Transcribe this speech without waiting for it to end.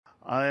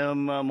I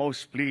am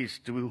most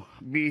pleased to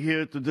be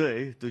here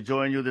today to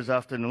join you this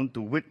afternoon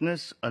to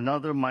witness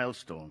another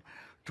milestone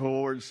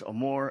towards a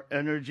more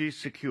energy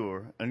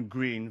secure and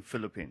green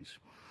Philippines.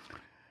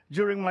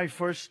 During my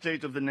first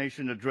State of the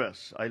Nation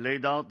address, I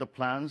laid out the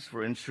plans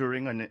for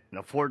ensuring an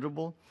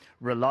affordable,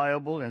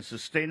 reliable, and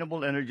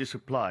sustainable energy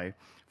supply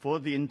for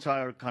the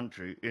entire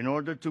country in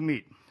order to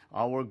meet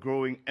our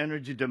growing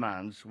energy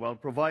demands while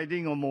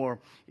providing a more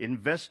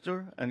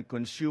investor and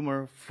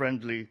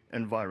consumer-friendly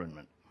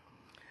environment.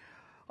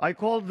 I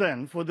called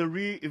then for the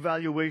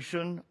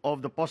re-evaluation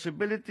of the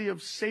possibility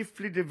of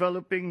safely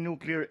developing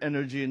nuclear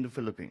energy in the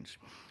Philippines,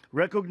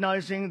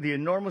 recognizing the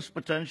enormous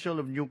potential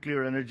of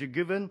nuclear energy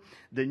given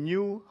the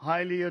new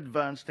highly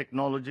advanced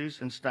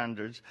technologies and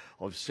standards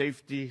of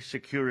safety,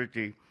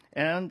 security,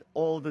 and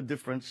all the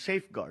different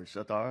safeguards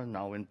that are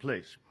now in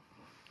place.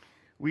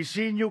 We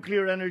see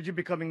nuclear energy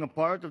becoming a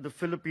part of the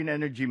Philippine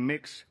energy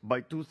mix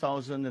by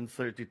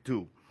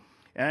 2032.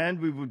 And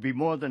we would be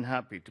more than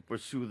happy to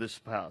pursue this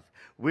path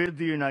with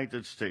the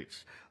United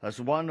States as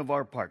one of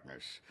our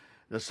partners.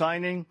 The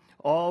signing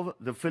of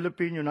the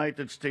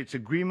Philippine-United States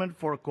Agreement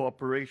for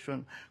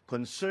Cooperation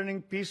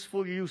concerning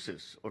peaceful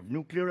uses of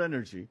nuclear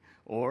energy,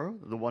 or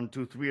the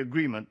 123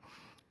 Agreement,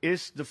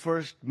 is the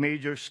first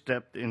major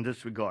step in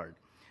this regard,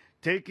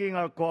 taking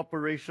our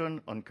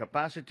cooperation on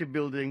capacity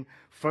building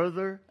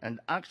further and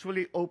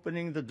actually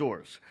opening the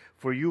doors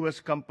for U.S.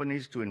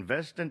 companies to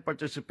invest and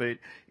participate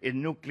in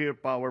nuclear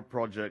power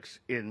projects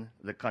in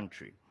the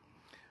country.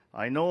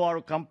 I know our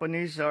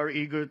companies are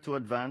eager to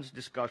advance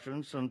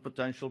discussions on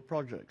potential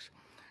projects.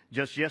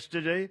 Just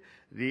yesterday,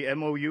 the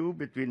MOU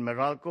between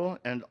Meralco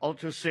and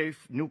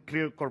Ultrasafe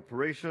Nuclear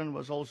Corporation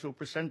was also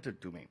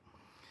presented to me.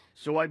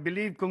 So I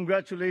believe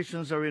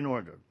congratulations are in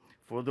order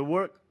for the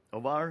work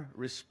of our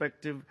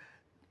respective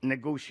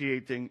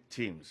negotiating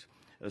teams,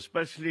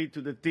 especially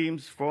to the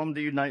teams from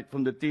the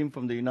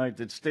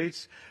United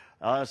States,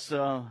 as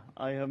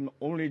I have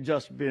only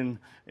just been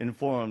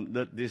informed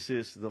that this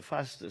is the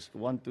fastest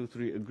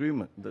 123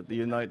 agreement that the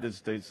United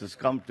States has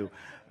come to,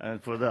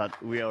 and for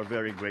that we are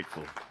very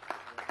grateful.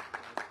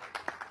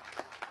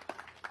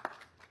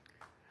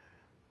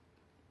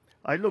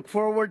 I look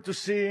forward to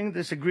seeing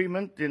this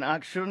agreement in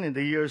action in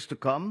the years to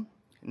come.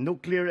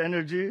 Nuclear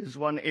energy is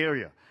one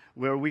area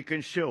where we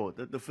can show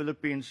that the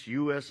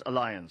Philippines-U.S.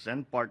 alliance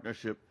and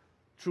partnership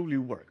truly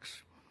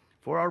works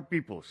for our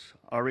peoples,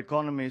 our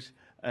economies,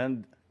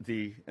 and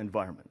the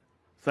environment.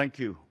 Thank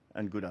you,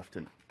 and good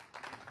afternoon.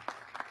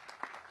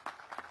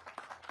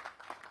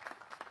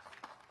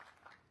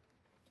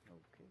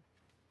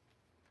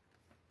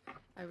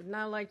 I would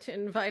now like to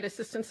invite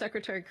Assistant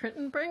Secretary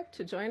Crittenbrink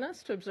to join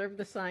us to observe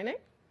the signing.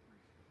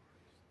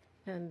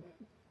 And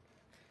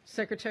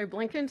Secretary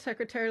Blinken,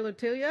 Secretary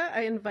Lotilla,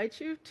 I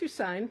invite you to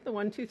sign the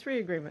 123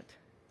 agreement.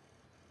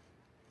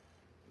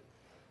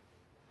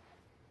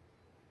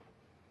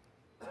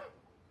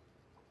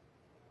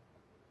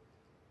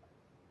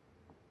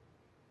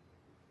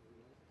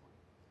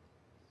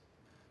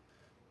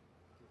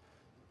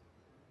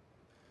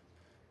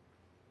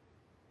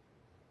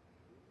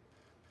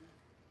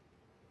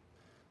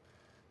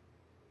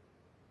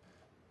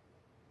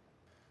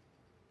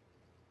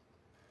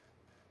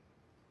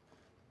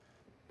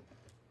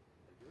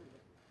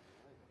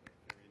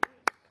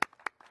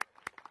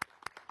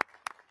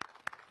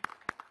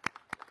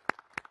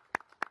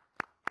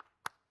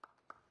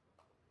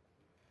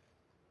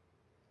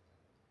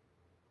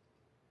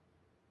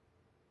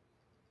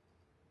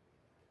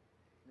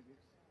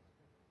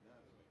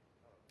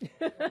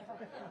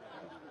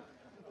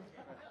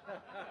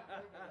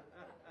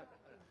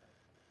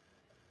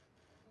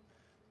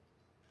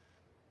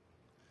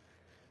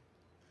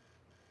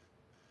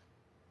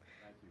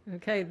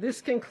 Okay,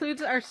 this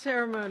concludes our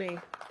ceremony.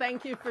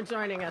 Thank you for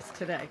joining us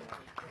today.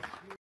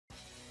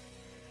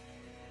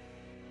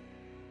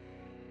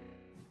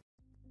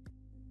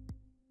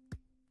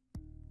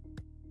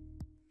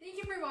 Thank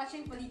you for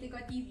watching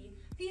Politiko TV.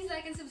 Please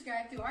like and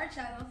subscribe to our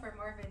channel for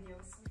more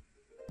videos.